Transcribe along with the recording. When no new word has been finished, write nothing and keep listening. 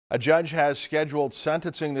A judge has scheduled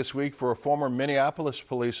sentencing this week for a former Minneapolis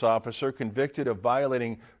police officer convicted of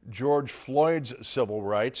violating George Floyd's civil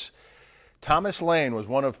rights. Thomas Lane was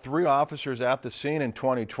one of 3 officers at the scene in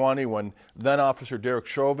 2020 when then-Officer Derek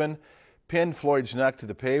Chauvin pinned Floyd's neck to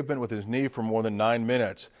the pavement with his knee for more than 9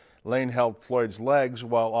 minutes. Lane held Floyd's legs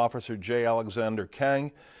while Officer J. Alexander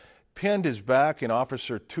Kang pinned his back, and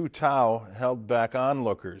Officer Tu Tao held back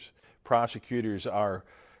onlookers. Prosecutors are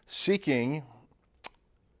seeking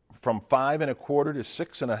from 5.25 to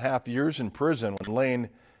 6.5 years in prison when Lane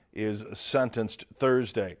is sentenced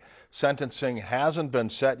Thursday. Sentencing hasn't been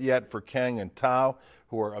set yet for Kang and Tao,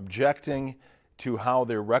 who are objecting to how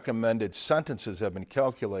their recommended sentences have been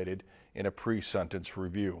calculated in a pre-sentence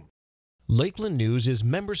review. Lakeland News is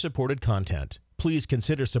member-supported content. Please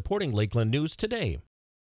consider supporting Lakeland News today.